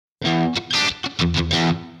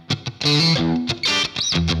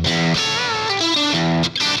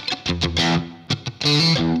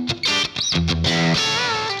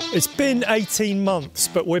It's been 18 months,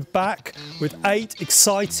 but we're back with 8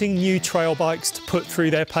 exciting new trail bikes to put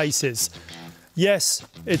through their paces. Yes,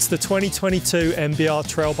 it's the 2022 MBR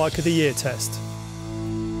Trail Bike of the Year test.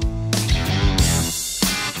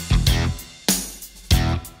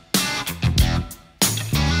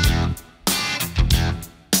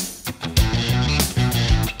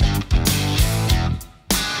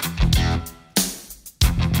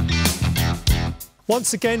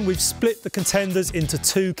 Once again, we've split the contenders into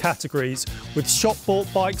 2 categories, with shop-bought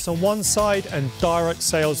bikes on one side and direct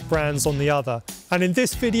sales brands on the other. And in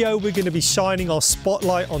this video, we're going to be shining our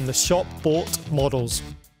spotlight on the shop-bought models.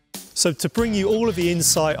 So to bring you all of the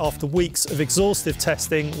insight after weeks of exhaustive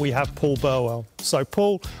testing, we have Paul Burwell. So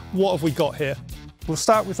Paul, what have we got here? We'll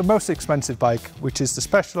start with the most expensive bike, which is the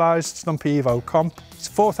Specialized Stumpy Evo Comp. It's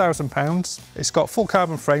 £4,000. It's got full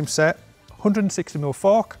carbon frame set, 160mm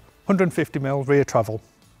fork, 150mm rear travel.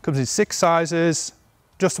 Comes in 6 sizes,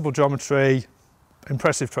 adjustable geometry,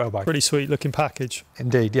 impressive trail bike. Pretty sweet looking package.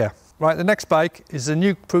 Indeed, yeah. Right, the next bike is the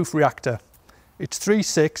Nukeproof Reactor. It's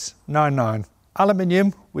 3699.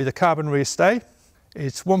 Aluminium with a carbon rear stay.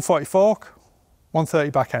 It's 140 fork, 130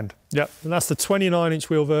 back end. Yep, and that's the 29-inch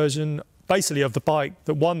wheel version, basically of the bike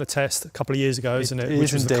that won the test a couple of years ago, isn't it?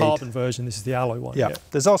 Which was the carbon version. This is the alloy one. Yeah.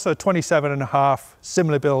 There's also a 27.5,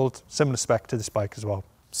 similar build, similar spec to this bike as well.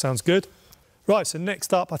 Sounds good. Right, so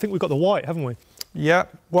next up, I think we've got the Whyte, haven't we? Yeah,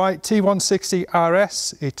 Whyte T-160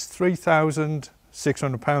 RS. It's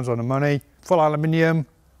 £3,600 on the money. Full aluminium,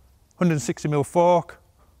 160mm fork,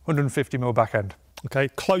 150mm back end. Okay,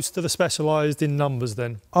 close to the Specialized in numbers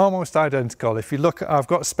then. Almost identical. If you look, I've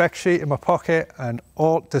got a spec sheet in my pocket and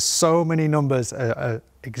there's so many numbers are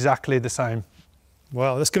exactly the same.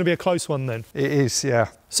 Wow, that's going to be a close one then. It is, yeah.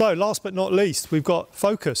 So last but not least, we've got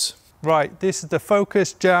Focus. Right, this is the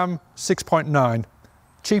Focus Jam 6.9.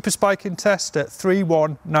 Cheapest bike in test at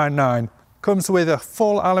 3199. Comes with a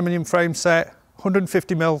full aluminium frame set,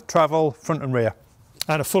 150mm travel, front and rear.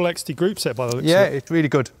 And a full XT group set by the looks Yeah, of it. it's really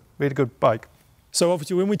good bike. So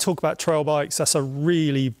obviously when we talk about trail bikes, that's a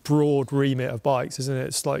really broad remit of bikes, isn't it?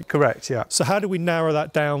 It's like... Correct, yeah. So how do we narrow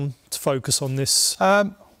that down to focus on this?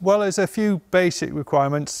 Well, there's a few basic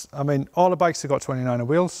requirements. I mean, all the bikes have got 29er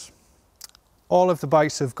wheels. All of the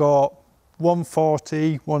bikes have got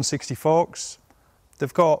 140, 160 forks.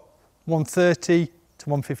 They've got 130 to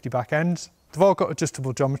 150 back ends. They've all got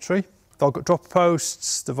adjustable geometry. They've all got drop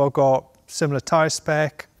posts. They've all got similar tyre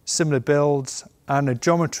spec, similar builds, and the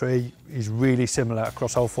geometry is really similar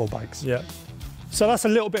across all 4 bikes. Yeah. So that's a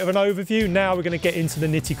little bit of an overview. Now we're going to get into the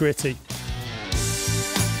nitty-gritty.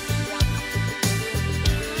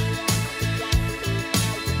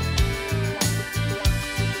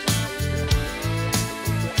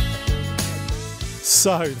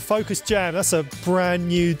 So, the Focus Jam, that's a brand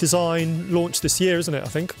new design launched this year, isn't it, I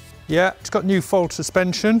think? Yeah, it's got new fold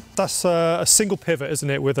suspension. That's a single pivot, isn't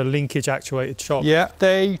it, with a linkage actuated shock? Yeah,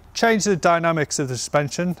 they changed the dynamics of the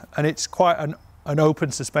suspension and it's quite an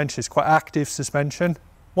open suspension, it's quite active suspension.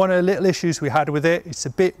 One of the little issues we had with it, it's a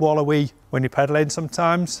bit wallowy when you're pedaling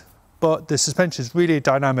sometimes, but the suspension is really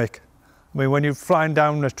dynamic. I mean, when you're flying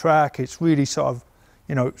down the track, it's really sort of,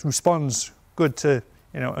 you know, it responds good to,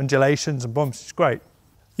 you know, undulations and bumps. It's great.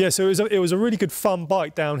 Yeah, so it was a really good fun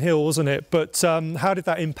bike downhill, wasn't it? But how did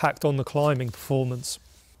that impact on the climbing performance?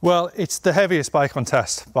 Well, it's the heaviest bike on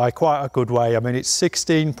test by quite a good way. I mean, it's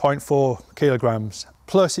 16.4 kilograms.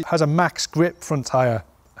 Plus, it has a max grip front tyre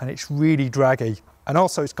and it's really draggy. And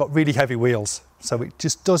also, it's got really heavy wheels. So it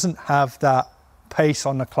just doesn't have that pace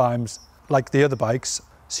on the climbs like the other bikes.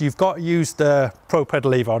 So you've got to use the Pro pedal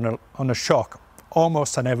lever on a shock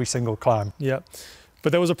almost on every single climb. Yeah.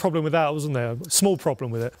 But there was a problem with that, wasn't there? A small problem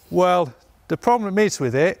with it. Well, the problem is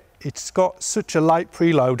with it, it's got such a light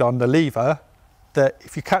preload on the lever that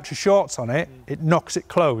if you catch a shorts on it, it knocks it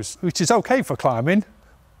closed, which is okay for climbing,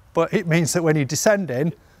 but it means that when you're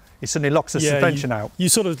descending, it suddenly locks the suspension out. You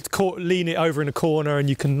sort of lean it over in a corner and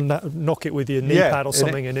you can knock it with your knee pad or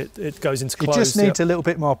something and it goes into close. It just needs a little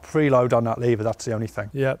bit more preload on that lever, that's the only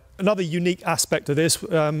thing. Yeah. Another unique aspect of this,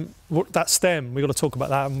 that stem, we've got to talk about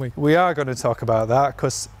that, haven't we? We are going to talk about that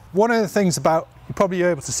because one of the things about, you're probably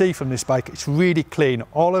able to see from this bike, it's really clean.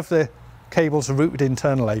 All of the cables are routed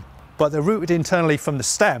internally, but they're routed internally from the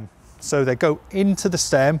stem. So they go into the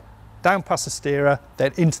stem, down past the steerer,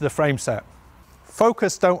 then into the frame set.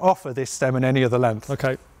 Focus don't offer this stem in any other length.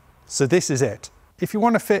 Okay. So this is it. If you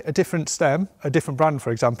want to fit a different stem, a different brand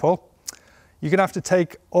for example, you're going to have to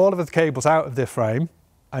take all of the cables out of the frame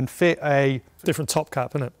and fit a... different top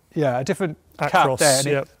cap, isn't it? Yeah, a different cap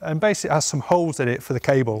there. And basically it has some holes in it for the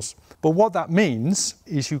cables. But what that means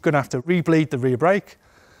is you're going to have to re-bleed the rear brake,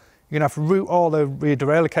 You're going to have to route all the rear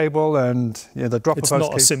derailleur cable and the dropper post. It's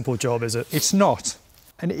not a simple job, is it? It's not.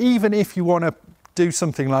 And even if you want to do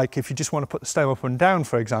something like if you just want to put the stem up and down,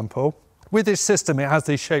 for example, with this system it has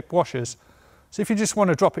these shaped washers. So if you just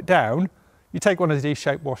want to drop it down, you take one of these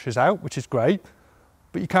shaped washers out, which is great,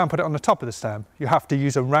 but you can't put it on the top of the stem. You have to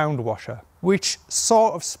use a round washer, which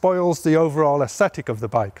sort of spoils the overall aesthetic of the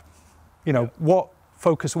bike. What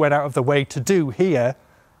Focus went out of the way to do here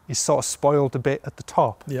is sort of spoiled a bit at the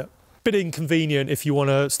top. Yeah. Bit inconvenient if you want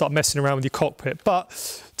to start messing around with your cockpit, but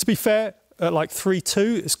to be fair, at like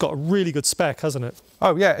 3.2, it's got a really good spec, hasn't it?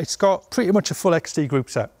 Oh yeah, it's got pretty much a full XT group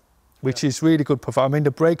set, which is really good performance. I mean, the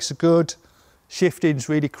brakes are good, shifting's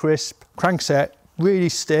really crisp, crankset really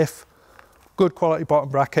stiff, good quality bottom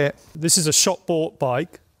bracket. This is a shop bought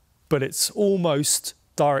bike, but it's almost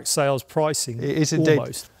direct sales pricing. It is indeed.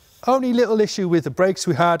 Almost. Only little issue with the brakes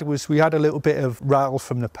we had was we had a little bit of rattle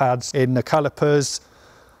from the pads in the calipers,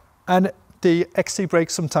 and the XT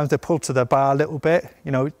brakes, sometimes they pull to the bar a little bit,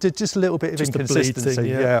 just a little bit of just inconsistency. Thing,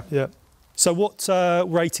 yeah. So what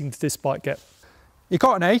rating did this bike get? It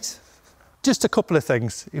got an 8. Just a couple of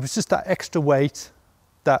things. It was just that extra weight,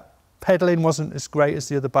 that pedalling wasn't as great as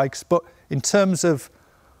the other bikes, but in terms of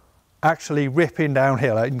actually ripping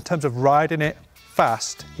downhill, in terms of riding it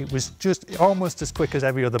fast, it was just almost as quick as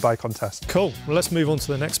every other bike on test. Cool. Well, let's move on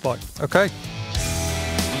to the next bike. Okay.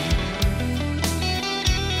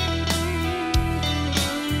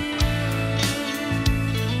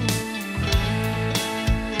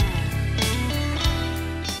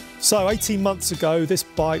 So 18 months ago, this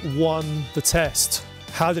bike won the test.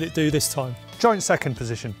 How did it do this time? Joint second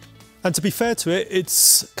position. And to be fair to it,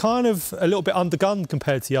 it's kind of a little bit undergunned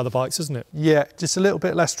compared to the other bikes, isn't it? Yeah, just a little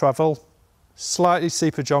bit less travel, slightly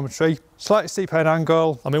steeper geometry, slightly steeper head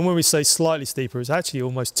angle. I mean, when we say slightly steeper, it's actually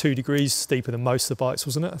almost 2 degrees steeper than most of the bikes,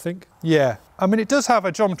 wasn't it, I think? Yeah, I mean, it does have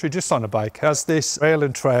a geometry just on the bike. It has this rail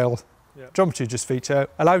and trail geometry just feature,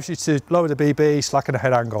 allows you to lower the BB, slacken the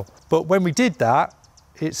head angle. But when we did that,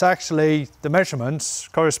 it's actually, the measurements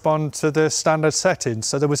correspond to the standard settings.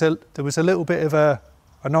 So there was a little bit of a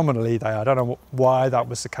anomaly there. I don't know why that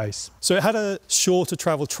was the case. So it had a shorter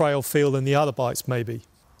travel trail feel than the other bikes, maybe?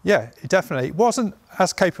 Yeah, it definitely wasn't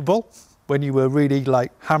as capable when you were really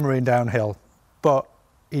like hammering downhill, but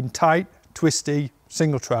in tight, twisty,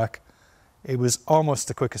 single track, it was almost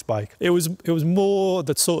the quickest bike. It was more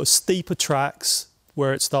the sort of steeper tracks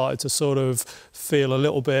where it started to sort of feel a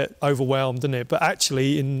little bit overwhelmed, didn't it? But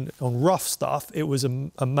actually, on rough stuff, it was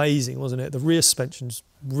amazing, wasn't it? The rear suspension's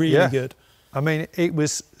really good. I mean, it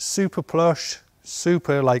was super plush,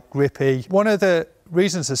 super like grippy. One of the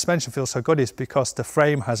reasons the suspension feels so good is because the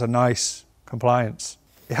frame has a nice compliance.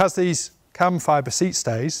 It has these carbon fibre seat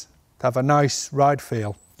stays that have a nice ride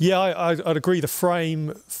feel. Yeah, I'd agree. The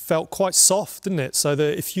frame felt quite soft, didn't it? So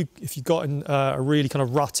that if you got in a really kind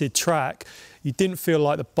of rutted track, you didn't feel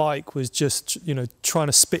like the bike was just trying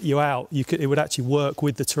to spit you out. It would actually work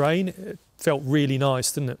with the terrain. It felt really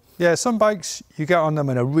nice, didn't it? Yeah, some bikes you get on them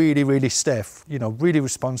and are really, really stiff, really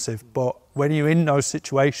responsive. But when you're in those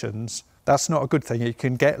situations, that's not a good thing. You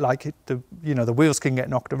can get like the wheels can get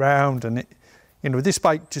knocked around, and this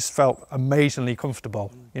bike just felt amazingly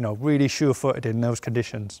comfortable. Really sure-footed in those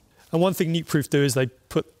conditions. And one thing Nukeproof do is they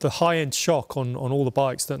put the high-end shock on all the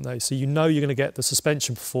bikes, don't they? So you're going to get the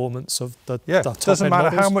suspension performance of the top-end it doesn't matter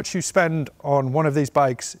models. How much you spend on one of these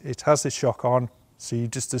bikes, it has this shock on, so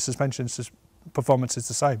the suspension performance is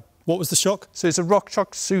the same. What was the shock? So it's a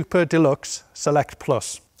RockShox Super Deluxe Select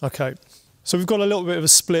Plus. Okay. So we've got a little bit of a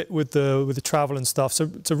split with the travel and stuff. So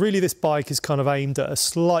really this bike is kind of aimed at a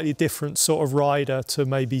slightly different sort of rider to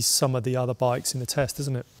maybe some of the other bikes in the test,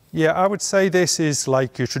 isn't it? Yeah, I would say this is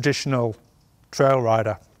like your traditional trail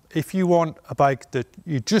rider. If you want a bike that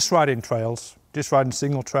you just ride in trails, just riding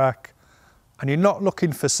single track, and you're not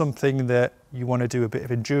looking for something that you want to do a bit of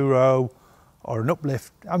enduro or an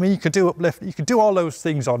uplift. I mean, you could do uplift, you could do all those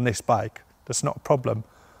things on this bike. That's not a problem.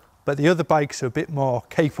 But the other bikes are a bit more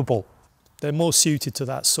capable. They're more suited to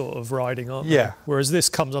that sort of riding, aren't they? Yeah. Whereas this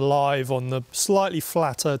comes alive on the slightly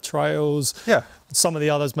flatter trails. Yeah. Some of the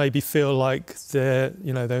others maybe feel like they're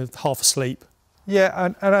half asleep.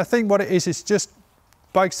 Yeah, and I think what it is just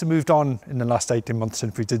bikes have moved on in the last 18 months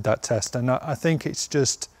since we did that test. And I think it's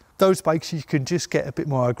just those bikes, you can just get a bit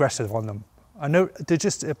more aggressive on them. I know they're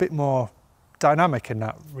just a bit more dynamic in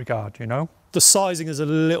that regard, The sizing is a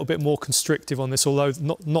little bit more constrictive on this, although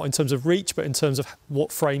not in terms of reach, but in terms of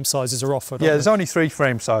what frame sizes are offered. Yeah, there's only 3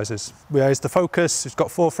 frame sizes. Whereas the Focus, it's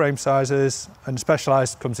got 4 frame sizes, and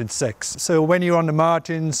Specialized comes in 6. So when you're on the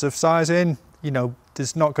margins of sizing,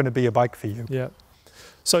 there's not going to be a bike for you. Yeah.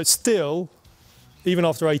 So it's still, even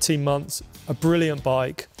after 18 months, a brilliant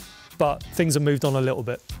bike. but things have moved on a little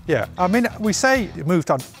bit. Yeah, I mean, we say it moved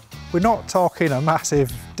on. We're not talking a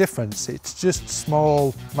massive difference. It's just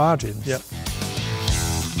small margins. Yep.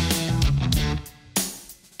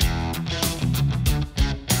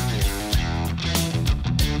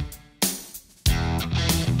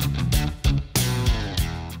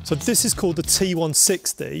 So this is called the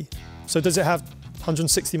T-160. So does it have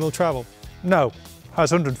 160mm travel? No,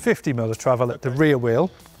 has 150mm of travel at the rear wheel,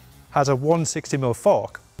 has a 160mm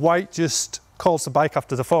fork. Whyte just calls the bike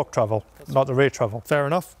after the fork travel, not the rear travel. Fair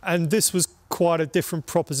enough. And this was quite a different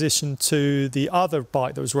proposition to the other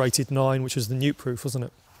bike that was rated 9, which was the Nukeproof, wasn't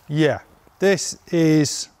it? Yeah, this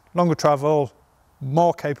is longer travel,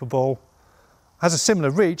 more capable, has a similar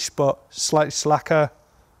reach, but slightly slacker,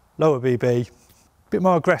 lower BB, bit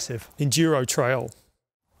more aggressive. Enduro trail.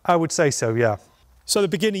 I would say so, yeah. So at the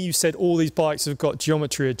beginning you said all these bikes have got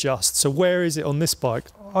geometry adjust. So where is it on this bike?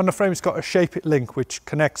 On the frame it's got a shape it link which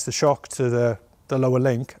connects the shock to the lower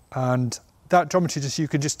link, and that geometry you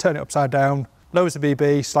can just turn it upside down, lowers the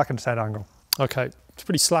BB, slackens the head angle. Okay, it's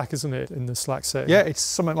pretty slack, isn't it, in the slack setting? Yeah, it's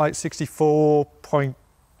something like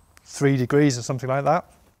 64.3 degrees or something like that.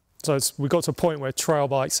 So we got to a point where trail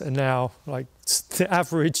bikes are now like the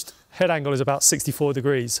average head angle is about 64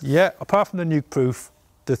 degrees. Yeah, apart from the Nukeproof,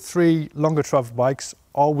 the 3 longer travel bikes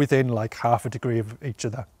are within like half a degree of each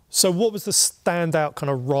other. So what was the standout kind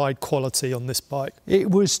of ride quality on this bike?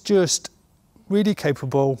 It was just really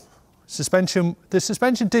capable. Suspension, the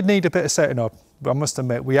suspension did need a bit of setting up, but I must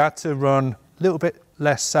admit we had to run a little bit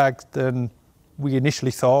less sag than we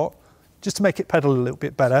initially thought, just to make it pedal a little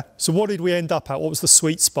bit better. So what did we end up at? What was the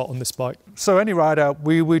sweet spot on this bike? So any rider,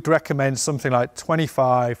 we would recommend something like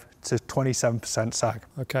 25 to 27% sag.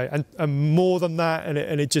 Okay, and more than that, and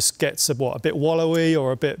it just gets a bit wallowy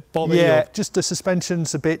or a bit bobby? Yeah, just the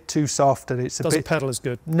suspension's a bit too soft and it's doesn't pedal as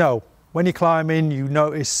good. No, when you climb in, you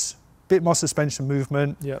notice a bit more suspension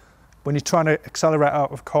movement. Yeah. When you're trying to accelerate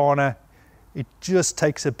out of a corner, it just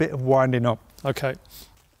takes a bit of winding up. Okay.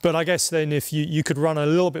 But I guess then if you could run a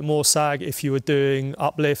little bit more sag if you were doing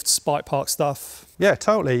uplifts, bike park stuff. Yeah,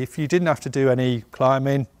 totally. If you didn't have to do any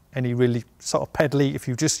climbing, any really sort of pedally, if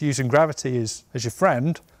you're just using gravity as your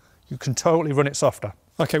friend, you can totally run it softer.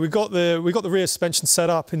 Okay, we got the rear suspension set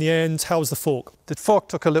up in the end. How was the fork? The fork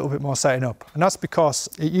took a little bit more setting up, and that's because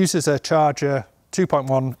it uses a Charger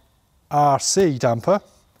 2.1 RC damper,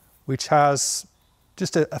 which has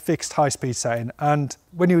just a fixed high-speed setting. And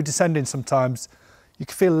when you're descending sometimes, you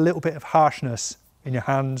can feel a little bit of harshness in your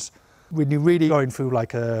hands when you're really going through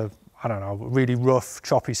like a really rough,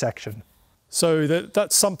 choppy section. So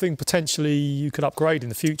that's something potentially you could upgrade in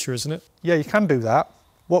the future, isn't it? Yeah, you can do that.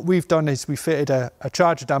 What we've done is we fitted a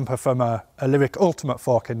Charger damper from a Lyric Ultimate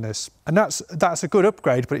fork in this. And that's a good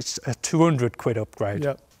upgrade, but it's a 200 quid upgrade.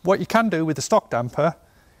 Yep. What you can do with the stock damper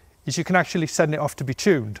is you can actually send it off to be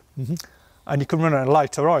tuned. Mm-hmm. And you can run a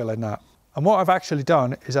lighter oil in that. And what I've actually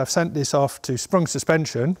done is I've sent this off to Sprung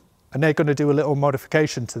Suspension, and they're going to do a little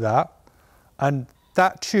modification to that. And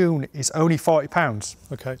that tune is only £40.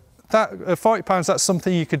 Okay. That £40, that's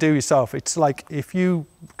something you could do yourself. It's like if you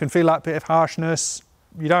can feel that bit of harshness,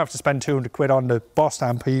 you don't have to spend 200 quid on the Boss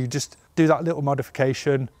damper. You just do that little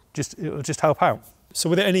modification. It'll just help out. So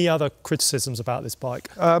were there any other criticisms about this bike?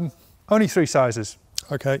 Only 3 sizes.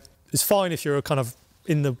 Okay. It's fine if you're kind of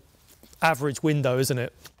in the average window, isn't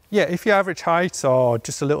it? Yeah, if you're average height or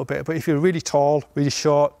just a little bit, but if you're really tall, really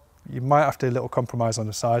short, you might have to do a little compromise on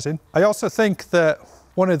the sizing. I also think that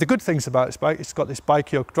one of the good things about this bike, it's got this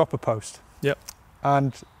bike yoke dropper post. Yep.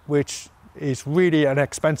 And which is really an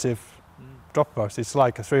expensive dropper post. It's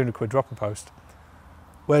like a 300 quid dropper post.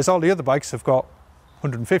 Whereas all the other bikes have got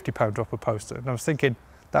 £150 dropper post. And I was thinking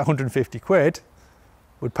that 150 quid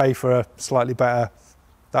would pay for a slightly better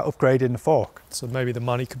that upgrade in the fork. So maybe the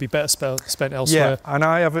money could be better spent elsewhere. Yeah, and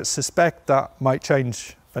I have a suspect that might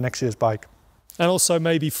change for next year's bike. And also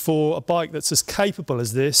maybe for a bike that's as capable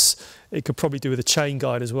as this, it could probably do with a chain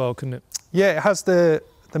guide as well, couldn't it? Yeah, it has the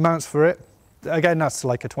mounts for it. Again, that's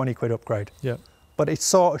like a 20 quid upgrade. Yeah. But it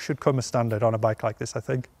sort of should come as standard on a bike like this, I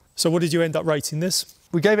think. So what did you end up rating this?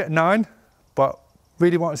 We gave it a 9, but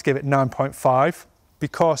really wanted to give it 9.5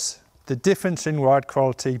 because the difference in ride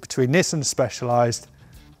quality between this and the Specialized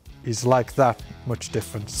is like that much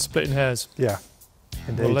difference. Splitting hairs. Yeah,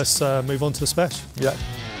 indeed. Well, let's move on to the Spec. Yeah.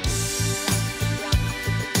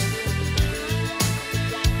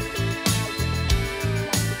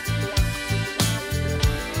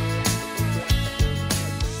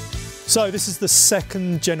 So this is the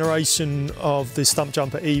 2nd generation of the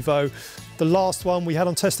Stumpjumper Evo. The last one we had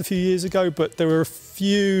on test a few years ago, but there were a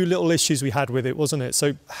few little issues we had with it, wasn't it?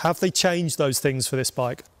 So have they changed those things for this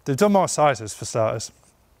bike? They've done more sizes for starters.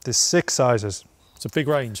 There's 6 sizes. It's a big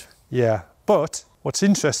range. Yeah, but what's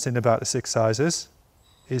interesting about the 6 sizes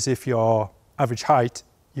is if you're average height,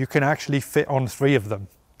 you can actually fit on 3 of them.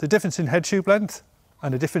 The difference in head tube length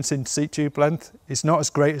and the difference in seat tube length is not as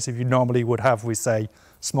great as if you normally would have with, say,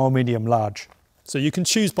 small, medium, large. So you can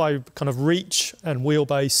choose by kind of reach and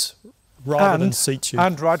wheelbase rather than seat tube.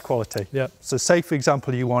 And ride quality. Yeah. So say, for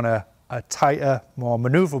example, you want a tighter, more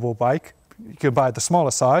manoeuvrable bike, you can buy the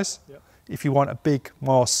smaller size. Yeah. If you want a big,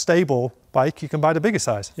 more stable bike, you can buy the bigger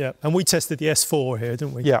size. Yeah, and we tested the S4 here,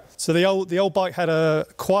 didn't we? Yeah. So the old bike had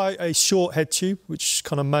quite a short head tube, which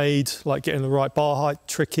kind of made like getting the right bar height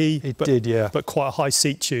tricky. It did, yeah. But quite a high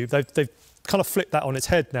seat tube. They've kind of flipped that on its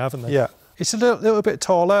head now, haven't they? Yeah. It's a little bit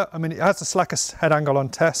taller. I mean, it has the slackest head angle on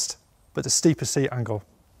test, but the steeper seat angle,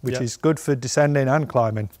 which is good for descending and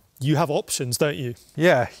climbing. You have options, don't you?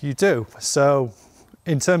 Yeah, you do. So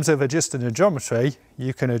in terms of adjusting the geometry,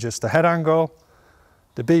 you can adjust the head angle,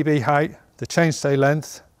 the BB height, the chainstay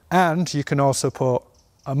length, and you can also put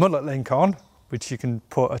a mullet link on, which you can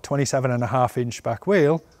put a 27.5-inch back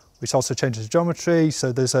wheel, which also changes geometry.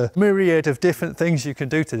 So there's a myriad of different things you can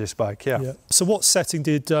do to this bike, yeah. So what setting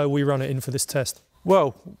did we run it in for this test?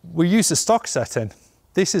 Well, we used the stock setting.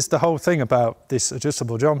 This is the whole thing about this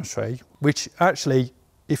adjustable geometry, which actually,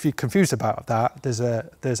 if you're confused about that, there's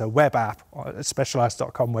a web app at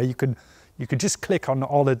specialized.com where you can just click on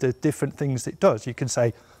all of the different things it does. You can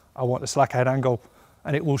say, I want the slack head angle,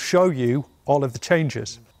 and it will show you all of the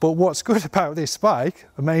changes. But what's good about this bike,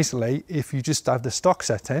 amazingly, if you just have the stock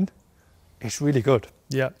setting, it's really good.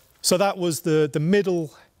 Yeah. So that was the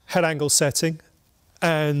middle head angle setting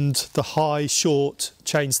and the high short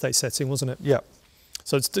chainstay setting, wasn't it? Yeah.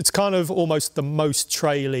 So it's kind of almost the most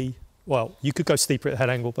traily. Well, you could go steeper at head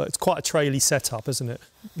angle, but it's quite a traily setup, isn't it?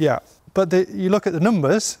 Yeah. But you look at the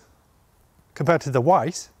numbers compared to the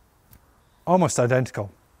Whyte, almost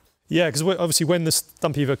identical. Yeah, because obviously when the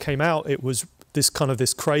Stumpjumper came out, it was this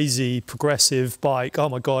crazy progressive bike. Oh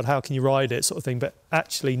my God, how can you ride it, sort of thing. But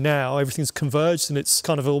actually now everything's converged and it's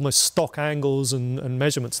kind of almost stock angles and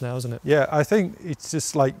measurements now, isn't it? Yeah, I think it's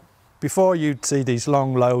just like before you'd see these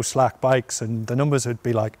long, low, slack bikes and the numbers would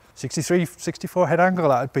be like 63, 64 head angle.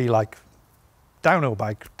 That'd be like downhill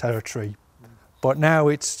bike territory. But now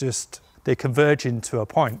it's just, they converge into a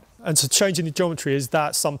point. And so changing the geometry, is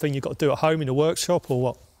that something you've got to do at home in a workshop or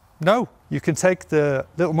what? No, you can take the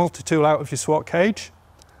little multi-tool out of your SWAT cage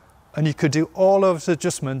and you could do all those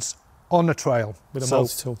adjustments on the trail. With a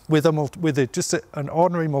multi-tool? With just an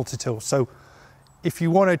ordinary multi-tool. So if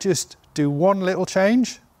you want to just do one little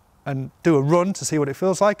change and do a run to see what it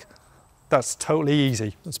feels like, that's totally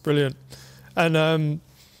easy. That's brilliant. And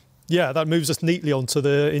yeah, that moves us neatly onto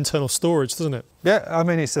the internal storage, doesn't it? Yeah, I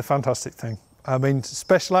mean, it's a fantastic thing. I mean,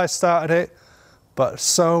 Specialized started it, but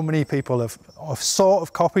so many people have sort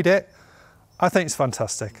of copied it. I think it's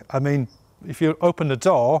fantastic. I mean, if you open the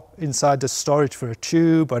door, inside there's storage for a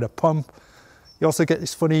tube and a pump. You also get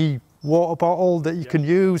this funny water bottle that you can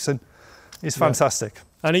use, and it's fantastic.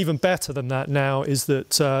 And even better than that now is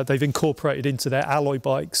that they've incorporated into their alloy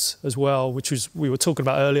bikes as well, which was we were talking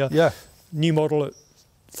about earlier. Yeah. New model at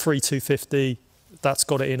 3250, that's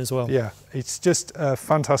got it in as well. Yeah, it's just a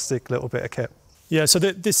fantastic little bit of kit. Yeah, so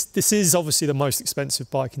this is obviously the most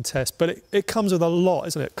expensive bike in test, but it comes with a lot,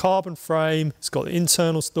 isn't it? Carbon frame, it's got the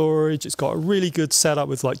internal storage, it's got a really good setup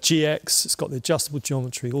with like GX, it's got the adjustable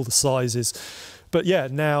geometry, all the sizes. But yeah,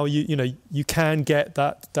 now you can get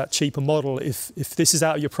that cheaper model. If this is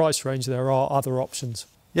out of your price range, there are other options.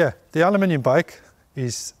 Yeah, the aluminium bike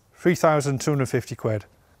is 3,250 quid,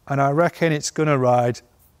 and I reckon it's going to ride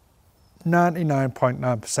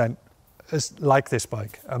 99.9% as like this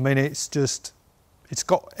bike. I mean, it's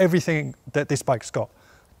got everything that this bike's got,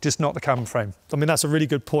 just not the carbon frame. I mean, that's a really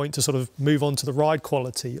good point to sort of move on to the ride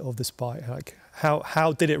quality of this bike. Like,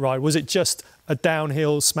 how did it ride? Was it just a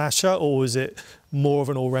downhill smasher, or was it more of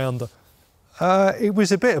an all-rounder? It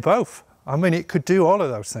was a bit of both. I mean, it could do all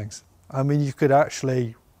of those things. I mean, you could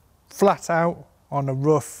actually flat out on a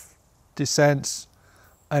rough descents,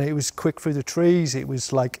 and it was quick through the trees. It was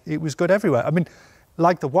good everywhere. I mean,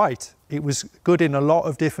 like the Whyte, it was good in a lot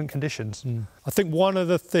of different conditions. I think one of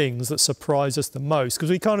the things that surprised us the most, because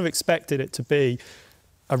we kind of expected it to be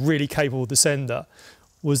a really capable descender,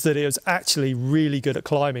 was that it was actually really good at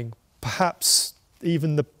climbing. Perhaps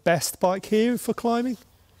even the best bike here for climbing?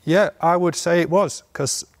 Yeah, I would say it was,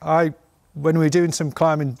 because when we were doing some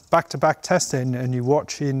climbing back-to-back testing and you're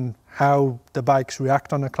watching how the bikes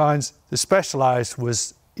react on the climbs, the Specialized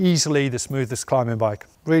was easily the smoothest climbing bike.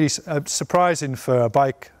 Really surprising for a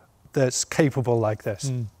bike that's capable like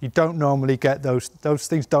this. You don't normally get those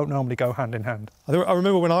things don't normally go hand in hand. I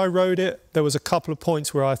remember when I rode it, there was a couple of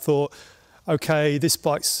points where I thought, okay, this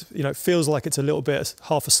bike's, you know, it feels like it's a little bit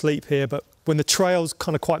half asleep here, but when the trail's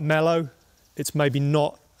kind of quite mellow, it's maybe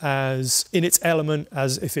not as in its element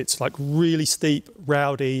as if it's like really steep,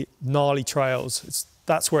 rowdy, gnarly trails.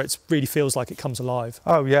 That's where it really feels like it comes alive.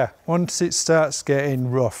 Oh yeah, once it starts getting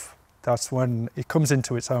rough, that's when it comes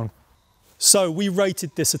into its own. So we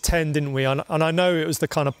rated this a 10, didn't we? And I know it was the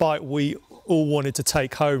kind of bike we all wanted to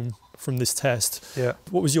take home from this test. Yeah.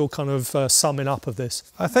 What was your kind of summing up of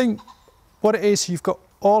this? I think what it is, you've got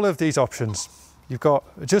all of these options. You've got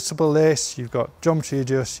adjustable this, you've got geometry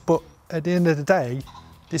adjust, but at the end of the day,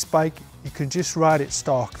 this bike, you can just ride it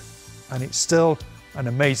stock and it's still an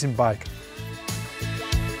amazing bike.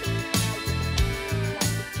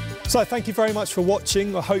 So thank you very much for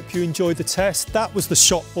watching. I hope you enjoyed the test. That was the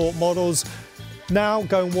shop bought models. Now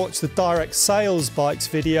go and watch the direct sales bikes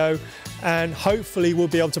video, and hopefully we'll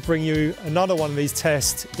be able to bring you another one of these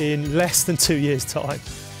tests in less than 2 years' time.